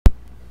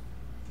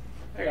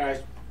Hey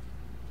guys,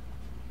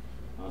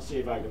 I'll see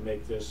if I can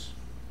make this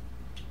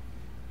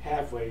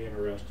halfway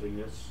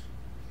interesting.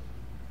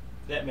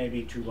 That may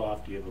be too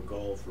lofty of a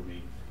goal for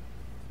me.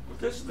 But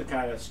this is the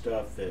kind of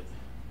stuff that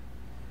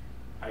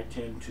I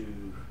tend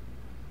to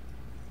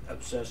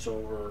obsess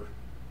over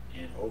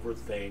and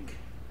overthink,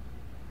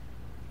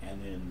 and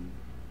then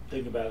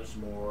think about it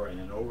some more, and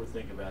then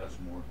overthink about it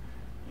some more,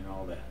 and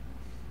all that.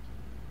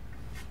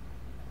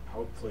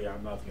 Hopefully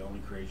I'm not the only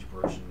crazy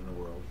person in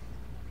the world.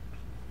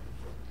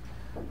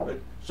 But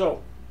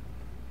so,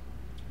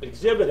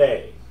 Exhibit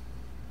A.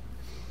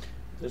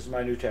 This is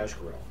my new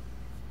Tascarella.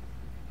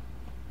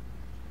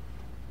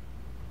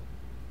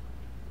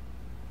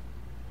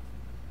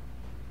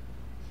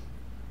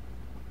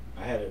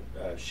 I had it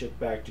shipped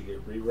back to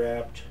get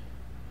rewrapped,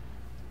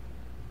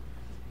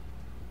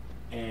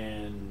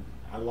 and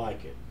I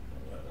like it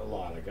a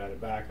lot. I got it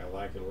back. I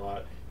like it a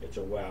lot. It's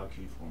a wow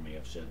cue for me.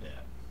 I've said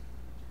that.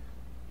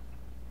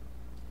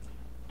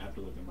 I have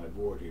to look at my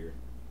board here.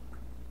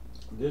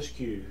 This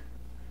cue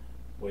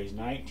weighs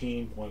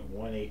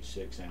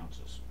 19.186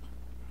 ounces.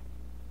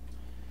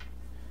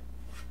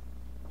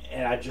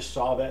 And I just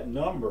saw that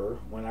number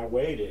when I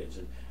weighed it and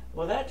said,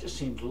 well, that just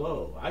seems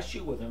low. I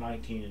shoot with a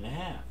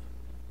 19.5.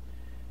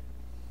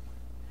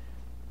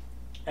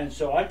 And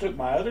so I took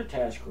my other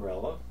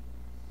Tascarella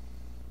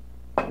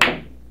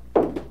and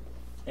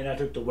I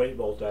took the weight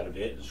bolt out of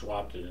it and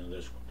swapped it into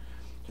this one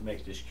to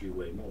make this cue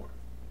weigh more.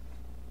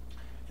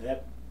 And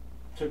that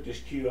took this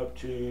cue up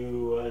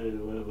to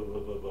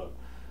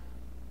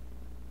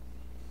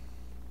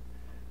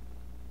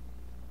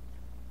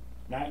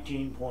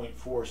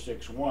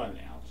 19.461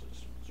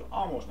 ounces, so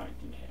almost 19.5.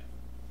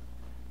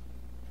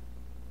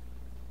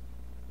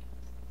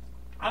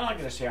 I'm not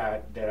going to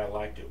say that I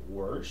liked it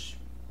worse.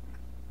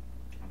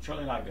 I'm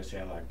certainly not going to say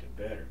I liked it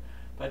better,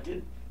 but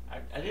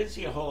I didn't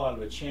see a whole lot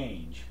of a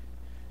change,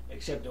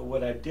 except that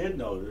what I did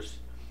notice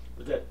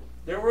was that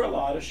there were a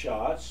lot of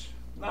shots,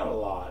 not a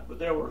lot, but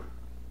there were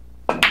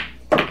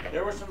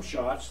some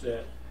shots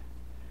that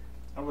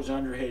I was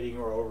underhitting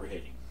or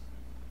overhitting.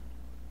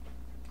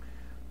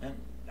 And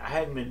I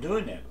hadn't been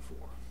doing that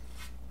before.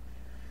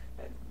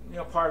 And,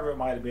 part of it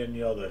might have been,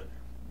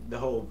 the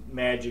whole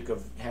magic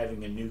of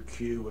having a new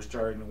cue was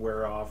starting to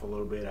wear off a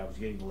little bit. I was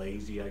getting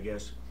lazy, I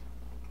guess.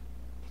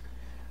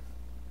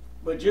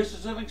 But just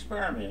as an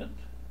experiment,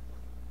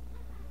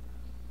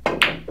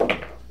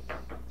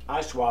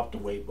 I swapped the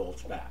weight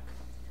bolts back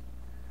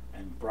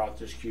and brought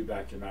this cue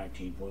back to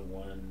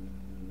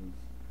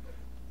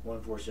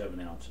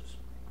 19.147 ounces.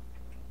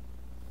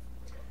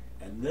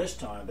 And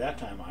that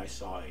time I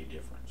saw a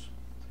difference,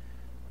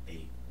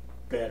 a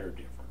better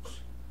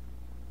difference.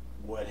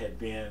 What had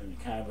been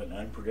kind of an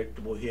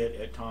unpredictable hit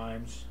at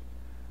times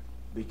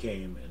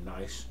became a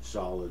nice,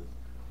 solid,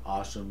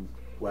 awesome,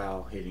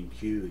 wow hitting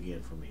cue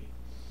again for me.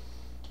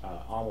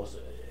 Almost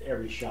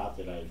every shot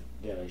that I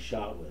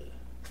shot with it.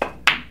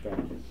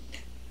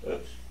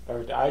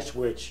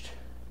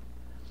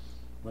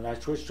 When I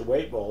switched the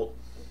weight bolt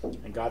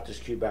and got this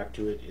cue back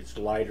to its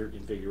lighter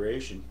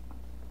configuration,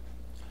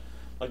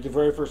 like the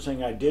very first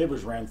thing I did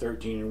was ran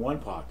 13 in one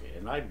pocket,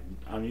 and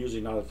I'm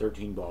usually not a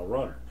 13 ball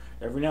runner.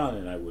 Every now and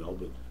then I will,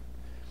 but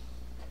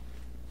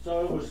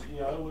so it was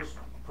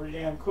pretty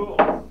damn cool.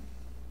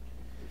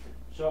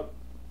 So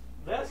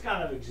that's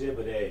kind of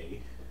Exhibit A.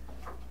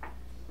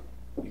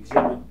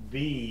 Exhibit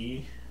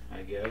B,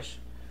 I guess,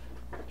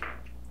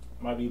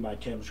 might be my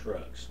Tim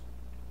Scruggs.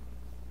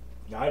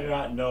 Now, I do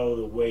not know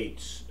the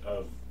weights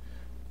of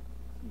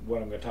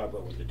what I'm going to talk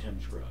about with the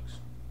Tim Scruggs.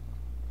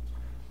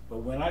 But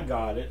when I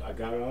got it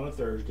on a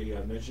Thursday,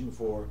 I mentioned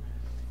before,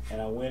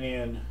 and I went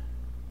in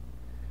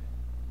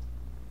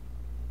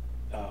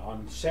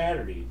on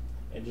Saturday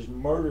and just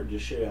murdered the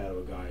shit out of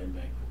a guy in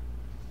bank.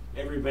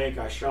 Every bank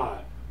I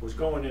shot was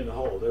going in the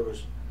hole.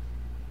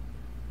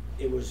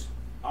 It was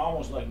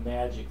almost like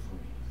magic for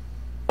me.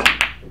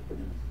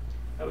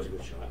 That was a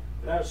good shot.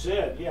 That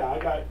said, yeah, I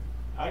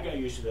got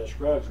used to that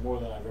Scruggs more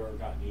than I've ever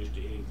gotten used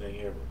to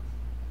anything ever.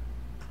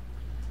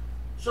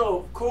 So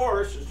of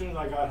course, as soon as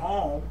I got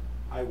home,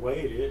 I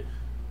weighed it,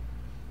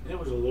 and it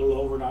was a little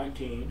over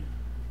 19.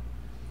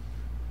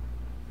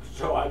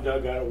 So I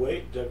dug a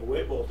weight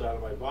bolt out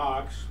of my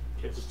box.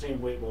 It's the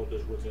same weight bolt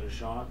as within a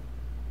shot,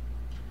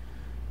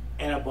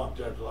 and I bumped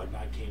it up to like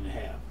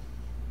 19.5.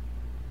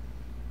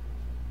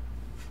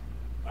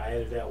 I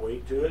added that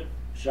weight to it,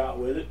 shot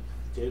with it,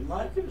 didn't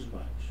like it as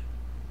much.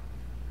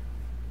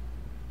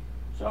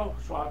 So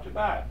swapped it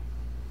back.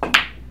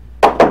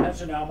 And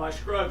so now my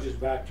Scruggs is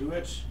back to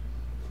its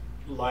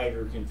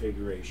lighter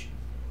configuration.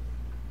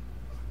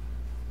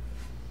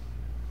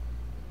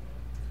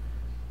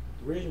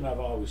 The reason I've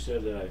always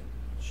said that I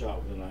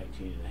shot with a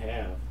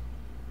 19.5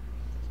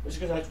 is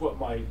because that's what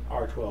my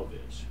R12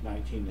 is,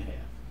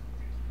 19.5.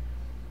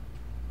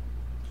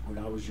 When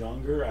I was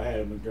younger, I had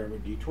a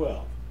McDermott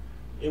D12.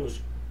 It was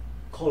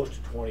close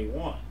to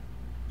 21.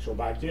 So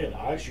back then,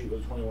 I shoot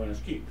with a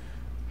 21-inch cue.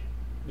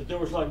 But there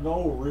was like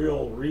no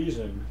real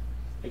reason,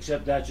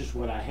 except that's just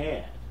what I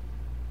had.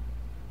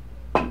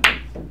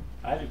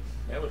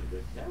 That was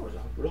good. That was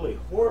a really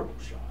horrible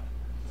shot.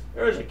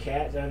 There was a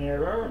cat down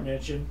there. Remember I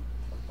mentioned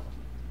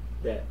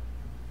that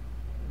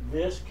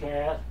this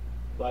cat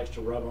likes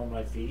to rub on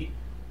my feet,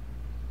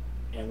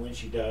 and when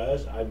she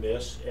does, I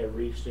miss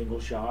every single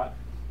shot.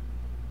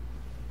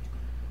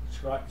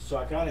 So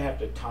I kind of have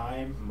to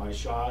time my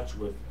shots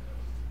with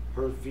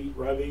her feet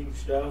rubbing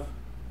stuff,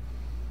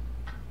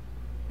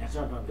 and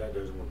sometimes that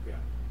doesn't work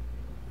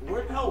out.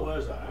 Where the hell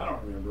was I? I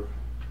don't remember.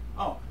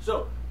 Oh,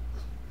 so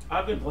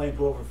I've been playing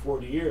pool for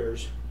 40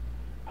 years.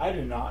 I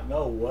do not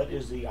know what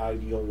is the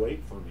ideal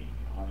weight for me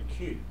on a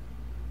cue.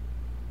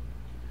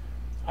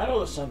 I know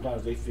that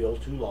sometimes they feel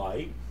too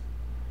light.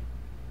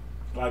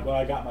 Like when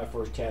I got my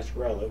first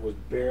Tascarella, it was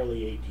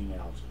barely 18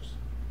 ounces.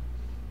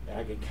 And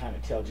I could kind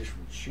of tell just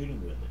from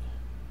shooting with it.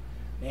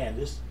 Man,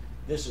 this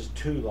is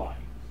too light.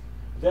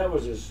 That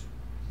was as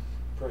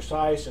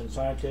precise and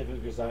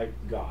scientific as I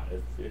got.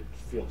 It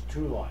feels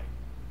too light.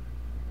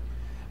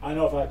 I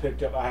know if I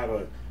picked up, I have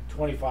a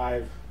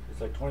 25,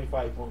 it's like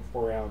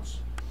 25.4 ounce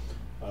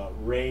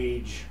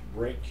Rage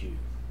break cue.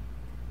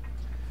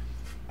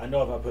 I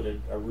know if I put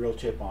a real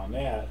tip on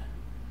that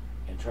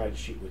and tried to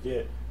shoot with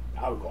it,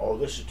 I would go, oh,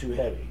 this is too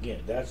heavy.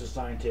 Again, that's as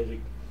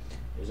scientific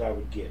as I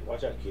would get.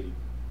 Watch out, kitty.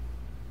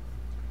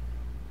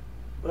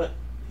 But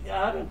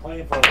yeah, I've been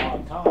playing for a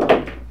long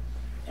time,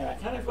 and I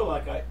kind of feel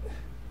like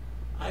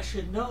I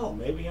should know.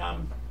 Maybe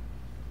I'm,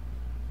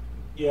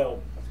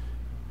 good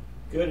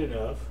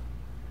enough,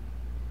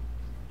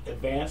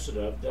 advanced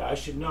enough that I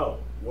should know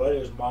what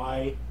is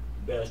my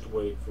best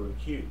weight for a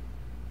cue.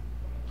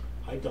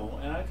 I don't,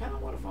 and I kind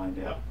of want to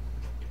find out.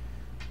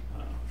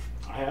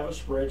 I have a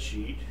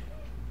spreadsheet,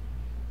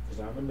 because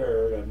I'm a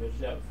nerd, I've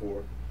mentioned that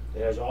before,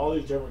 that has all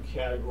these different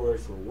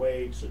categories for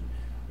weights, and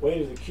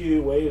weight of the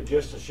cue, weight of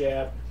just the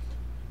shaft,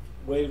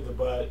 weight of the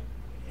butt,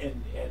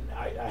 and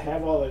I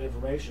have all that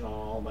information on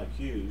all my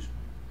cues,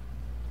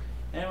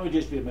 and it would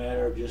just be a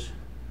matter of just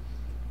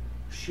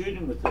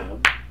shooting with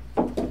them,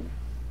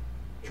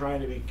 trying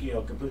to be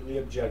completely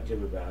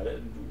objective about it.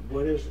 And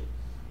what is it?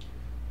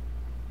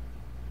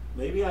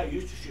 Maybe I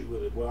used to shoot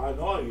with it. Well, I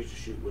know I used to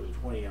shoot with a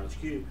 20 ounce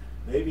cue.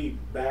 Maybe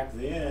back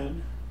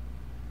then,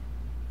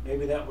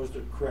 maybe that was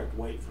the correct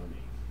weight for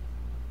me.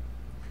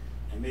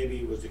 And maybe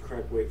it was the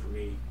correct weight for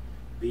me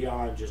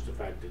beyond just the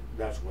fact that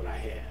that's what I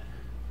had.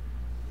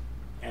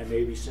 And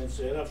maybe since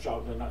then I've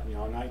shot with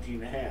 19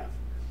 and a half.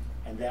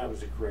 And that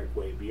was the correct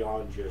weight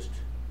beyond just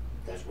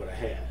that's what I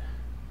had.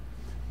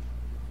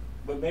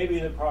 But maybe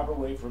the proper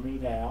weight for me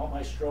now,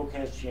 my stroke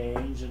has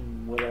changed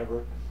and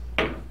whatever.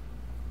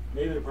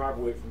 Maybe the proper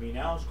weight for me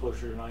now is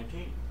closer to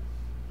 19.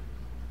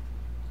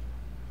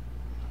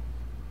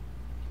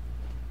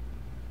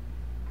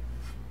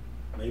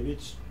 Maybe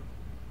it's,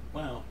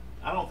 well,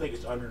 I don't think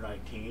it's under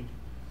 19.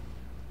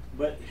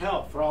 But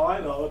hell, for all I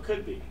know, it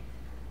could be.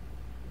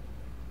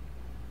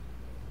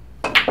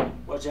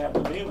 What's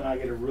happened to me when I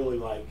get a really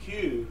light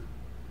cue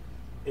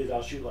is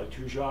I'll shoot like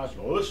 2 shots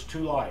and go, oh, this is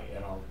too light,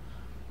 and I'll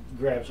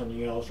grab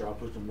something else or I'll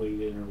put some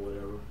weight in or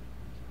whatever.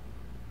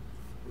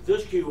 With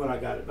this cue, when I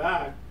got it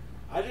back,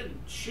 I didn't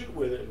shoot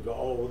with it and go,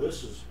 oh, well,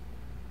 this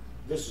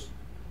is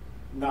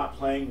not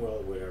playing well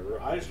or whatever.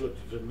 I just looked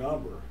at the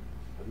number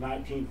of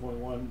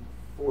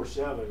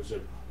 19.147 and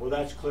said, well,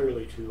 that's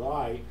clearly too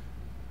light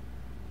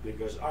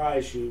because I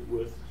shoot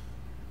with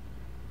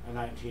a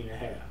 19 and a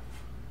half.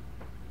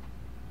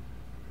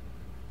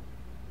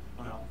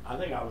 Well, I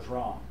think I was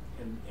wrong.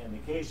 In the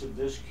case of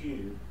this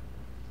cue,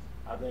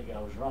 I think I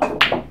was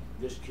wrong.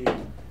 This cue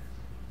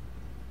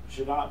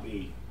should not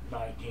be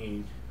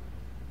 19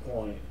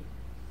 point,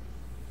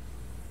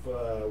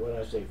 what did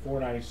I say,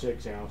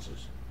 496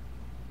 ounces,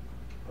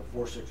 or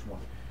 461.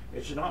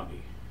 It should not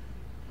be.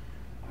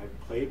 I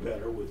play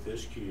better with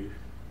this cue.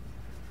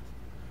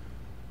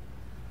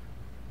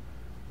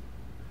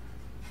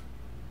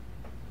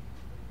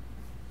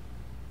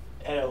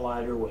 At a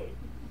lighter weight.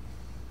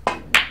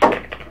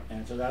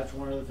 And so that's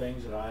one of the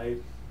things that I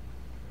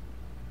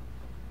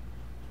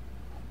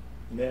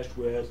messed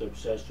with,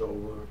 obsessed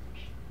over,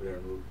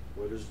 whatever.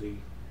 What is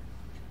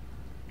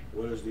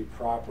the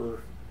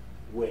proper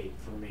weight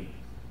for me?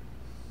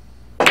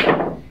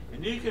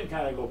 And you can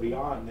kind of go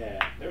beyond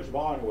that. There's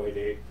bond weight,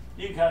 Dave.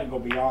 You can kind of go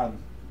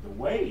beyond the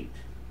weight.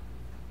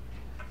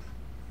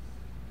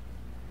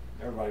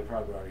 Everybody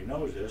probably already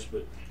knows this,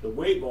 but the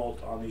weight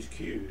bolt on these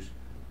cues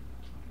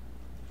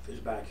is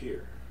back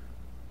here.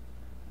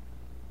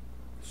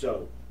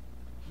 So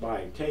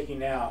by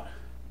taking out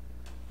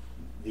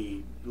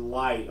the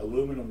light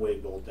aluminum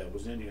weight bolt that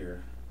was in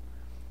here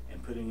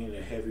and putting in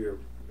a heavier,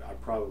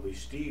 probably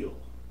steel,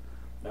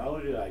 not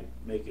only did I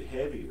make it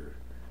heavier,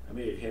 I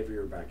made it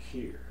heavier back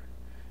here.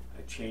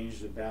 I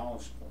changed the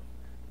balance point.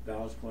 The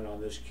balance point on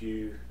this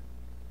cue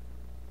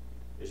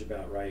is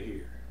about right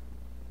here.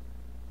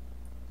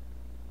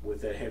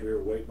 With that heavier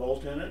weight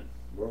bolt in it,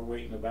 more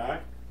weight in the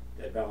back,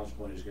 that balance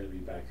point is going to be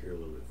back here a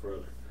little bit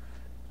further.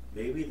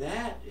 Maybe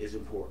that is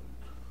important.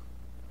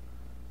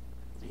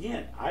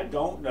 Again, I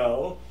don't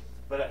know,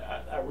 but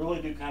I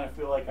really do kind of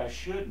feel like I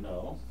should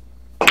know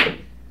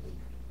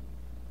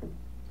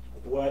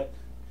what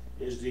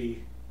is the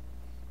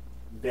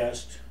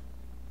best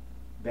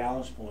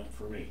balance point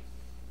for me.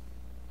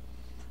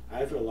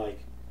 I feel like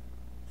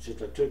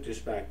since I took this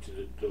back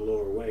to the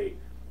lower weight,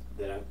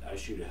 that I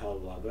shoot a hell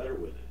of a lot better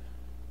with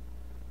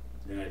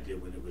it than I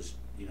did when it was,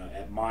 you know,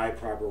 at my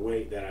proper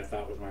weight that I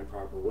thought was my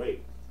proper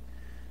weight.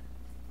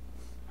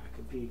 I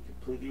could be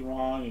completely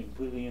wrong and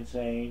completely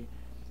insane,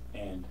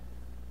 and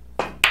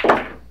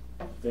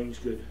things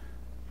could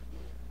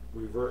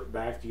revert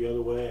back the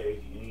other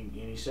way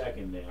any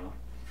second now,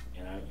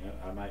 and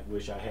I might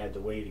wish I had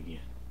the weight again.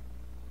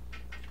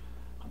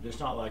 I'm just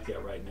not like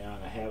that right now,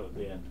 and I haven't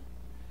been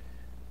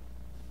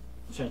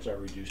since I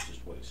reduced this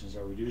weight. Since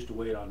I reduced the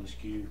weight on this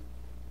cue,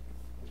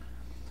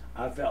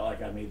 I felt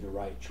like I made the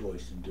right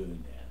choice in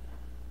doing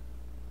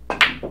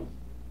that.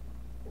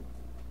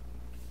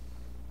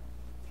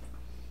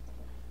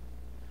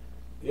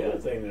 The other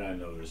thing that I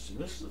noticed, and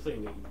this is the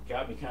thing that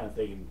got me kind of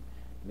thinking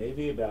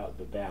maybe about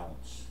the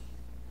balance,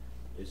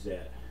 is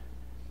that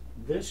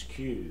this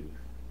cue,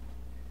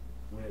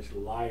 when it's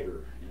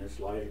lighter, in its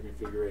lighter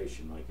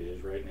configuration like it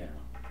is right now,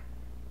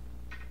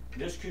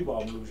 this cue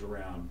ball moves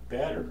around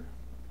better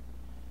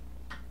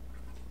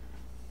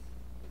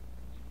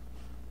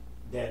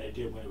than it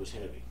did when it was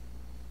heavy.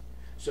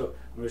 So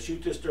I'm going to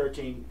shoot this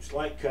 13,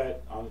 slight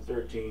cut on the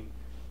 13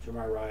 to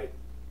my right,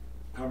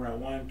 come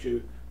around 1,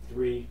 2,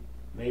 3,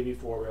 maybe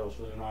 4 rails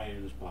with a 9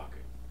 in his pocket.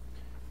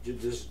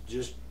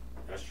 Just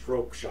a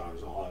stroke shot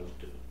is all I was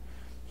doing.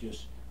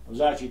 I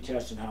was actually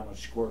testing how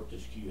much squirt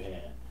this cue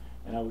had,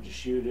 and I would just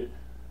shoot it.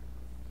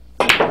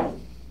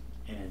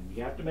 And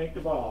you have to make the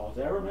ball.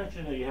 Did I ever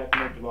mention that you have to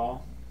make the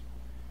ball?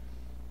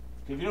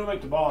 If you don't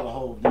make the ball, the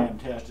whole damn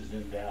test is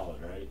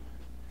invalid, right?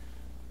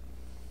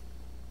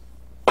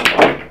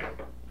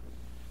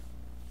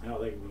 I don't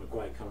think I'm going to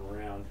quite come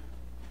around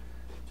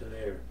to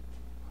there.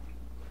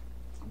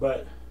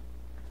 But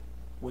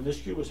when this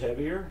cue was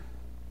heavier,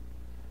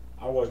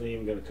 I wasn't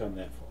even going to come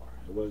that far.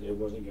 It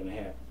wasn't going to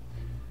happen.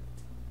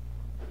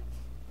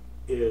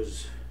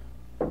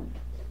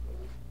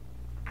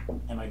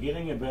 Am I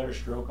getting a better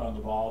stroke on the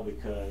ball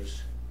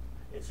because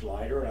it's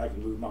lighter and I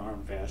can move my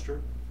arm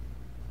faster?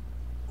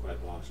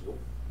 Quite possible.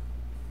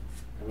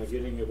 Am I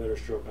getting a better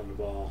stroke on the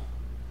ball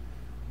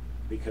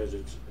because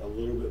it's a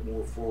little bit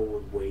more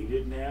forward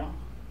weighted now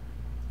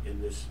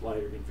in this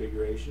lighter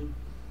configuration?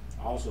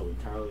 Also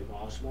entirely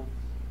possible.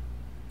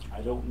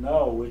 I don't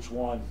know which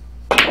one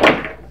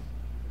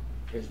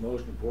is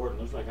most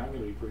important. Looks like I'm going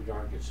to be pretty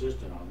darn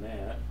consistent on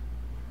that.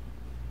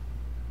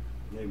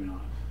 Maybe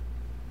not.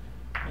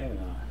 Maybe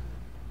not.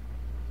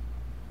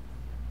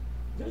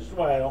 This is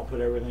why I don't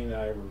put everything that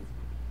I ever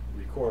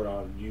record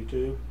on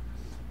YouTube,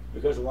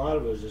 because a lot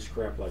of it is just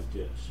crap like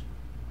this.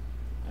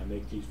 I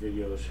make these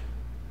videos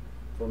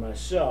for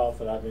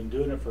myself, and I've been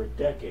doing it for a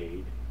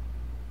decade,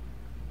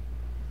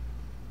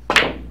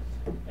 and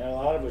a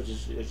lot of it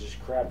is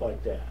just crap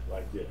like that,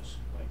 like this.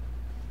 Like,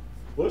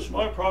 what's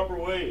my proper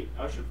weight?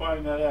 I should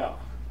find that out.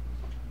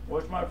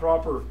 What's my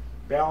proper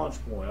balance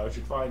point? I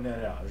should find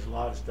that out. There's a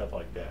lot of stuff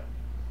like that.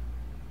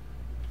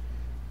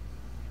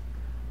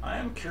 I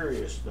am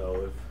curious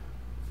though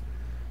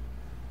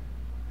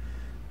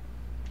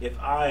if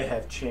I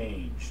have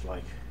changed.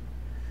 Like,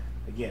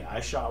 again, I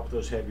shot with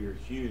those heavier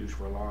cues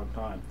for a long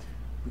time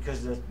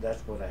because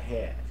that's what I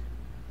had,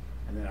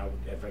 and then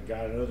if I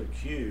got another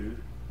cue,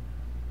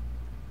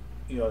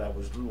 you know, that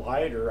was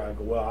lighter, I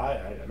go, well,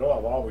 I know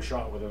I've always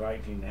shot with a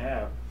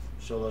 19.5,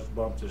 so let's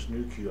bump this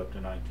new cue up to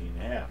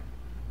 19.5.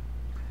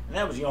 And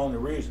that was the only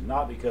reason,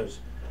 not because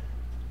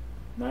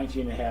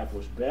 19.5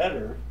 was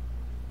better,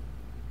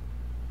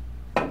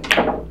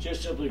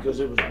 just simply because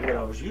it was what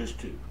I was used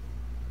to.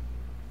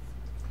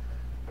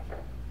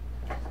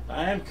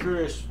 I am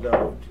curious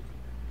though,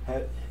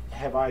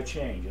 have I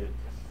changed?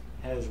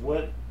 Has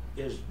what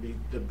is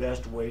the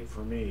best weight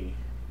for me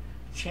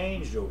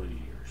changed over the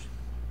years?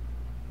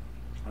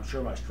 I'm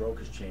sure my stroke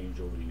has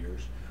changed over the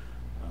years.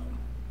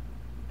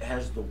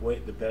 Has the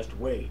best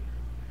weight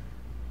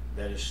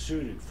that is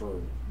suited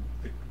for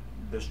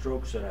the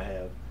strokes that I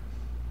have,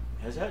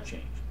 has that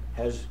changed?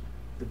 Has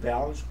the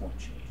balance point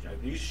changed? I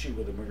used to shoot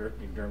with a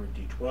McDermott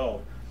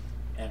D12,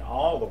 and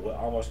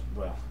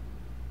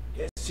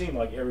it seemed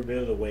like every bit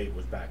of the weight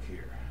was back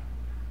here,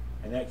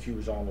 and that cue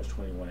was almost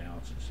 21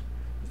 ounces.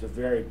 It's a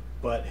very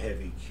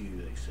butt-heavy cue,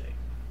 they say.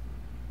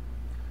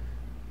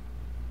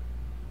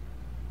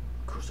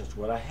 Of course, that's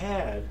what I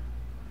had.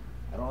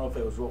 I don't know if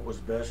it was what was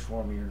best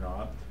for me or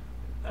not.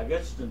 I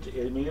guess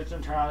it's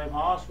entirely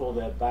possible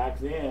that back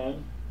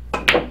then,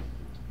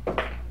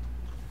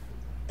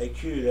 a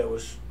cue that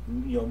was,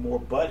 you know, more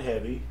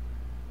butt-heavy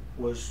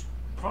was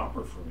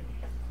proper for me.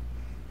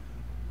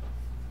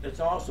 It's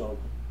also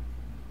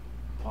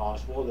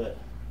possible that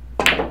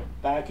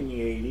back in the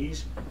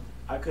 80s,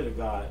 I could have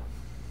gotten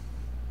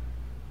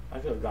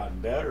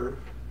better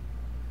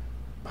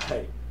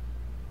by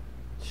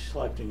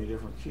selecting a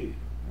different cue.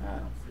 I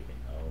don't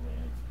freaking know,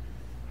 man.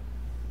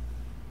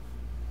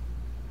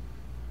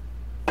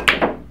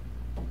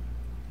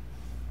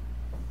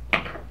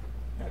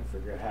 Got to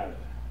figure out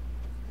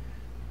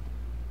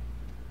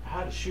how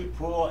how to shoot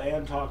pool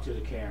and talk to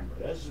the camera.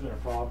 This has been a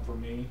problem for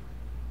me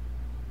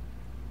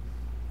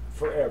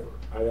forever.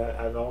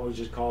 I've always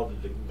just called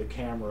it the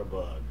camera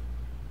bug.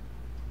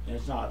 And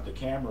it's not the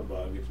camera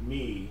bug, it's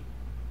me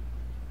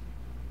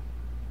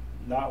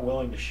not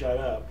willing to shut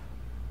up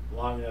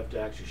long enough to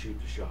actually shoot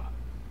the shot.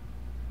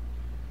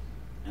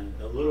 And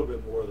a little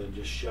bit more than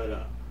just shut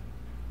up.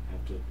 I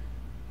have to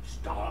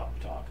stop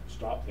talking,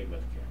 stop thinking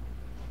about the camera.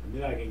 And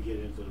then I can get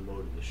into the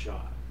mode of the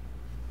shot.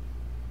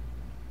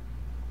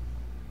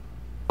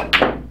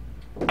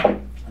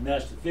 And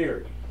that's the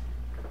theory.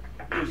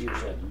 Easier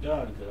said than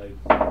done,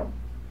 because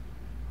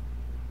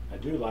I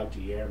do like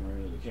to yammer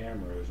into the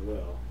camera as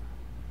well.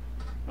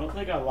 I don't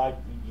think I like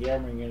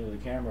yammering into the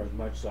camera as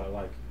much as I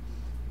like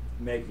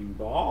making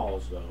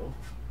balls, though.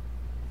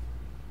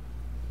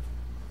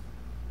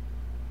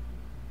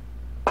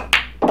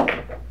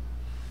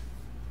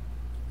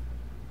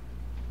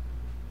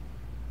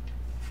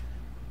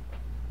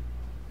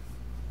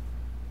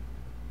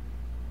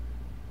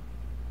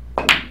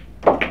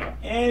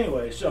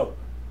 Anyway, so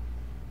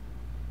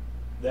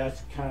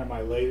that's kind of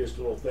my latest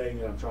little thing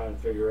that I'm trying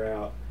to figure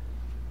out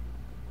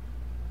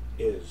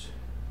is,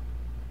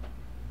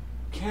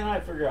 can I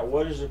figure out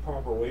what is the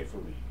proper weight for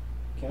me?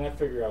 Can I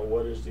figure out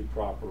what is the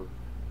proper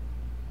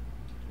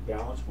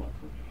balance point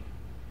for me?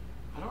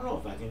 I don't know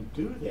if I can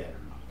do that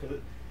or not, because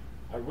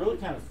I really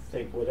kind of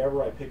think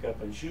whatever I pick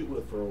up and shoot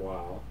with for a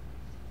while,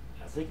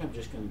 I think I'm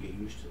just going to get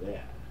used to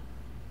that.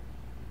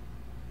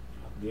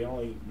 The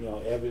only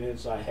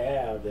evidence I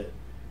have that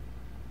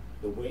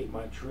the weight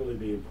might truly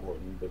be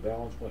important, the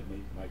balance point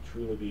might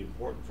truly be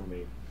important for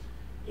me,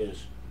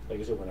 is,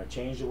 like I said, when I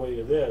changed the weight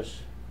of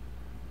this,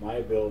 my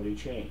ability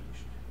changed.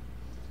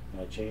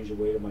 When I changed the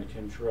weight of my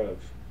 10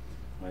 shrugs,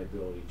 my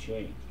ability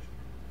changed.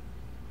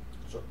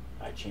 So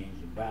I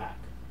changed them back.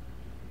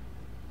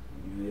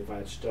 And if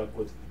I'd stuck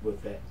with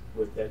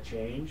that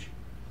change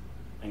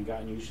and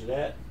gotten used to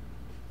that,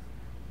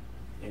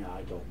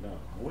 I don't know.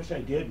 I wish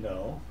I did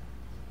know.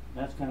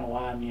 That's kind of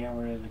why I'm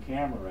yammering in the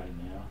camera right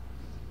now.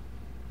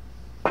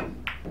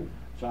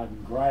 So I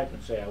can gripe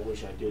and say I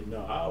wish I did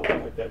know. I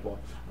overcut that ball.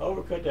 I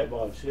overcut that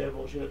ball. See that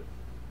bullshit?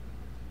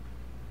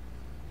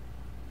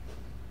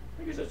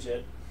 I guess that's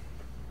it.